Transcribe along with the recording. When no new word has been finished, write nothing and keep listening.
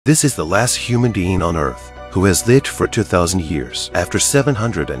This is the last human being on Earth who has lived for 2,000 years. After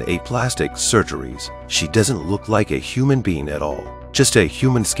 708 plastic surgeries, she doesn't look like a human being at all, just a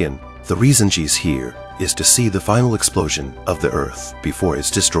human skin. The reason she's here is to see the final explosion of the Earth before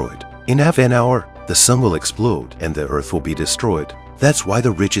it's destroyed. In half an hour, the sun will explode and the Earth will be destroyed. That's why the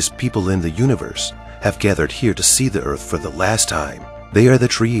richest people in the universe have gathered here to see the Earth for the last time. They are the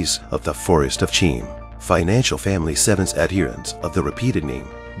trees of the forest of Cheam, Financial Family 7's adherents of the repeated meme,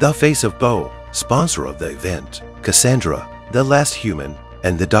 the face of Bo, sponsor of the event, Cassandra, the last human,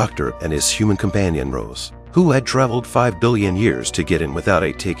 and the doctor and his human companion Rose, who had traveled 5 billion years to get in without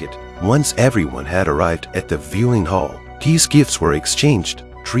a ticket. Once everyone had arrived at the viewing hall, these gifts were exchanged.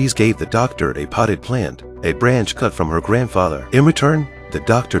 Trees gave the doctor a potted plant, a branch cut from her grandfather. In return, the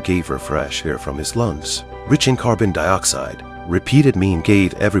doctor gave her fresh air from his lungs, rich in carbon dioxide. Repeated meme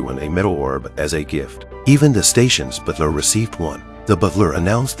gave everyone a metal orb as a gift. Even the station's butler received one. The butler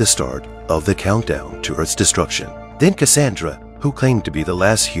announced the start of the countdown to Earth's destruction. Then Cassandra, who claimed to be the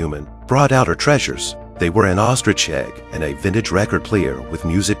last human, brought out her treasures. They were an ostrich egg and a vintage record player with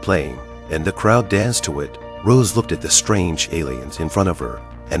music playing, and the crowd danced to it. Rose looked at the strange aliens in front of her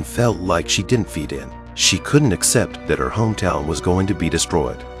and felt like she didn't fit in. She couldn't accept that her hometown was going to be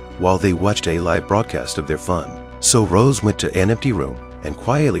destroyed while they watched a live broadcast of their fun. So Rose went to an empty room and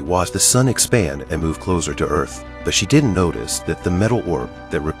quietly watched the sun expand and move closer to Earth. But she didn't notice that the metal orb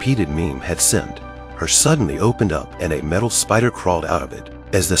that repeated meme had sent her suddenly opened up and a metal spider crawled out of it.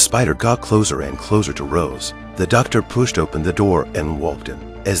 As the spider got closer and closer to Rose, the doctor pushed open the door and walked in.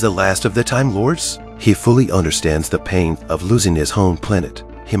 As the last of the Time Lords, he fully understands the pain of losing his home planet.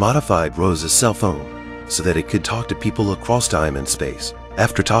 He modified Rose's cell phone so that it could talk to people across time and space.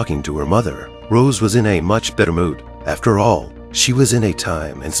 After talking to her mother, Rose was in a much better mood. After all, she was in a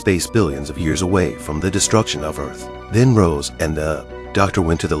time and space billions of years away from the destruction of Earth. Then Rose and the doctor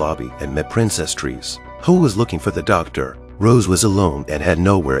went to the lobby and met Princess Trees, who was looking for the doctor. Rose was alone and had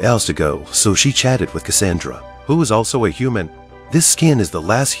nowhere else to go, so she chatted with Cassandra, who was also a human. This skin is the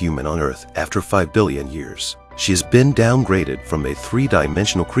last human on Earth after 5 billion years. She has been downgraded from a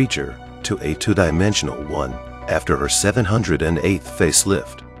 3-dimensional creature to a 2-dimensional one after her 708th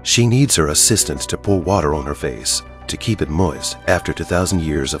facelift. She needs her assistants to pour water on her face to keep it moist after 2,000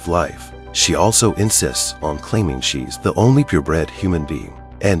 years of life. She also insists on claiming she's the only purebred human being,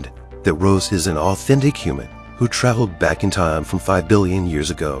 and that Rose is an authentic human who traveled back in time from 5 billion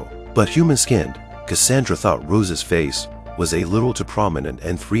years ago. But human-skinned, Cassandra thought Rose's face was a little too prominent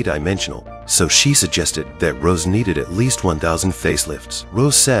and 3-dimensional, so she suggested that Rose needed at least 1,000 facelifts.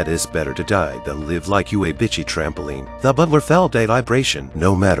 Rose said it's better to die than live like you a bitchy trampoline. The butler felt a vibration.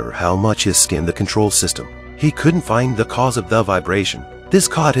 No matter how much he skinned the control system, he couldn't find the cause of the vibration. This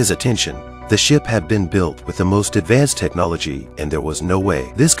caught his attention. The ship had been built with the most advanced technology, and there was no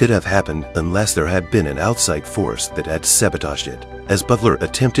way this could have happened unless there had been an outside force that had sabotaged it. As Butler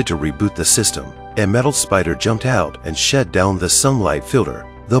attempted to reboot the system, a metal spider jumped out and shut down the sunlight filter.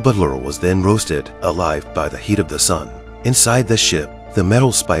 The Butler was then roasted alive by the heat of the sun. Inside the ship, the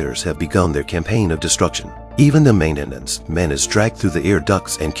metal spiders have begun their campaign of destruction. Even the maintenance man is dragged through the air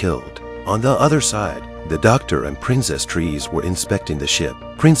ducts and killed. On the other side, the doctor and Princess Trees were inspecting the ship.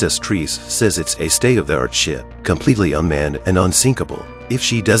 Princess Trees says it's a state-of-the-art ship, completely unmanned and unsinkable. If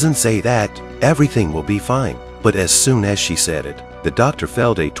she doesn't say that, everything will be fine. But as soon as she said it, the doctor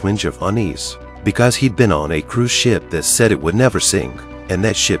felt a twinge of unease, because he'd been on a cruise ship that said it would never sink, and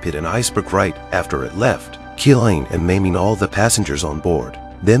that ship hit an iceberg right after it left, killing and maiming all the passengers on board.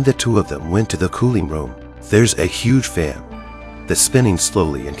 Then the two of them went to the cooling room. There's a huge fan that's spinning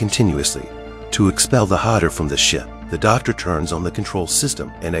slowly and continuously to expel the hot air from the ship. The doctor turns on the control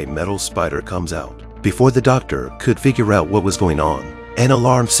system and a metal spider comes out. Before the doctor could figure out what was going on, an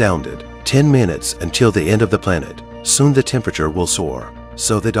alarm sounded. 10 minutes until the end of the planet. Soon the temperature will soar.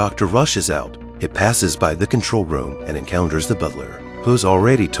 So the doctor rushes out. It passes by the control room and encounters the butler, who's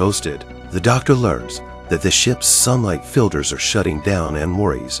already toasted. The doctor learns that the ship's sunlight filters are shutting down and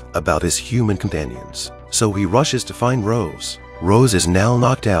worries about his human companions. So he rushes to find Rose. Rose is now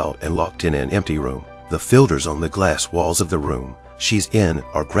knocked out and locked in an empty room. The filters on the glass walls of the room she's in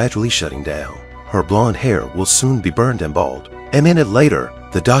are gradually shutting down. Her blonde hair will soon be burned and bald. A minute later,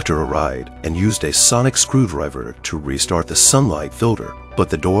 the doctor arrived and used a sonic screwdriver to restart the sunlight filter, but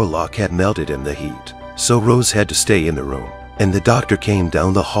the door lock had melted in the heat. So Rose had to stay in the room, and the doctor came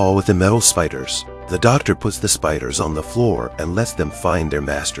down the hall with the metal spiders. The doctor puts the spiders on the floor and lets them find their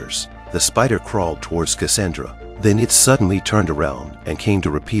masters. The spider crawled towards Cassandra. Then it suddenly turned around and came to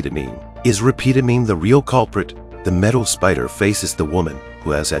Repeated Meme. Is Repeated Meme the real culprit? The metal spider faces the woman,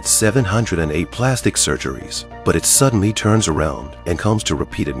 who has had 708 plastic surgeries, but it suddenly turns around and comes to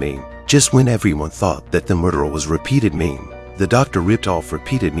repeated meme. Just when everyone thought that the murderer was repeated meme, the doctor ripped off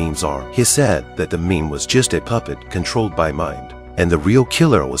repeated meme's arm. He said that the meme was just a puppet controlled by mind, and the real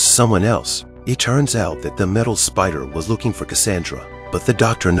killer was someone else. It turns out that the metal spider was looking for Cassandra, but the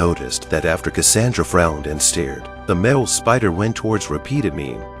doctor noticed that after Cassandra frowned and stared, the metal spider went towards repeated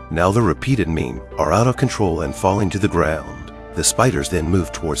meme. Now the repeated meme are out of control and falling to the ground. The spiders then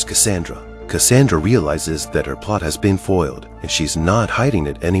move towards Cassandra. Cassandra realizes that her plot has been foiled and she's not hiding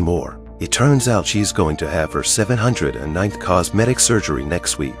it anymore. It turns out she's going to have her 709th cosmetic surgery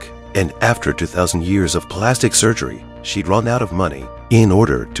next week. And after 2,000 years of plastic surgery, she'd run out of money. In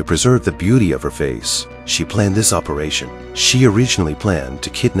order to preserve the beauty of her face, she planned this operation. She originally planned to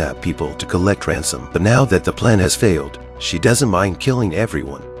kidnap people to collect ransom, but now that the plan has failed, she doesn't mind killing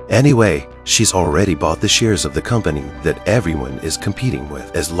everyone. Anyway, she's already bought the shares of the company that everyone is competing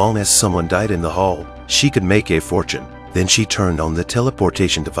with. As long as someone died in the hall, she could make a fortune. Then she turned on the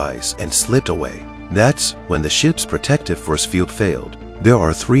teleportation device and slipped away. That's when the ship's protective force field failed. There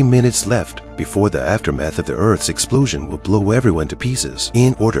are 3 minutes left before the aftermath of the Earth's explosion will blow everyone to pieces.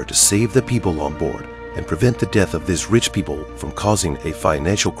 In order to save the people on board and prevent the death of these rich people from causing a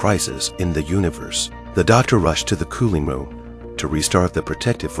financial crisis in the universe, the doctor rushed to the cooling room to restart the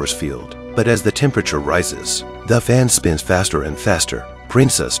protective force field. But as the temperature rises, the fan spins faster and faster.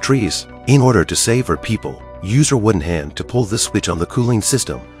 Princess Trees, in order to save her people, used her wooden hand to pull the switch on the cooling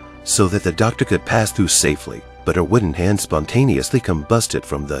system so that the doctor could pass through safely, but her wooden hand spontaneously combusted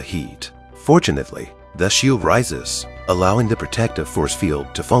from the heat. Fortunately, the shield rises, allowing the protective force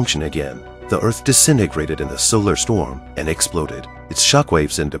field to function again. The Earth disintegrated in the solar storm and exploded. Its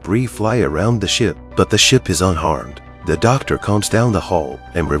shockwaves and debris fly around the ship, but the ship is unharmed. The doctor comes down the hall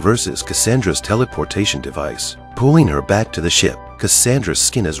and reverses Cassandra's teleportation device, pulling her back to the ship. Cassandra's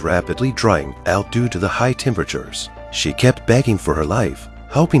skin is rapidly drying out due to the high temperatures. She kept begging for her life,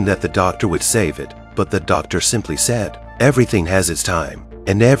 hoping that the doctor would save it, but the doctor simply said, "Everything has its time,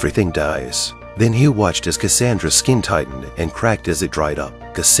 and everything dies." Then he watched as Cassandra's skin tightened and cracked as it dried up.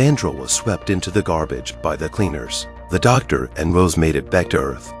 Cassandra was swept into the garbage by the cleaners. The doctor and Rose made it back to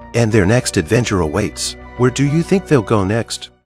Earth, and their next adventure awaits. Where do you think they'll go next?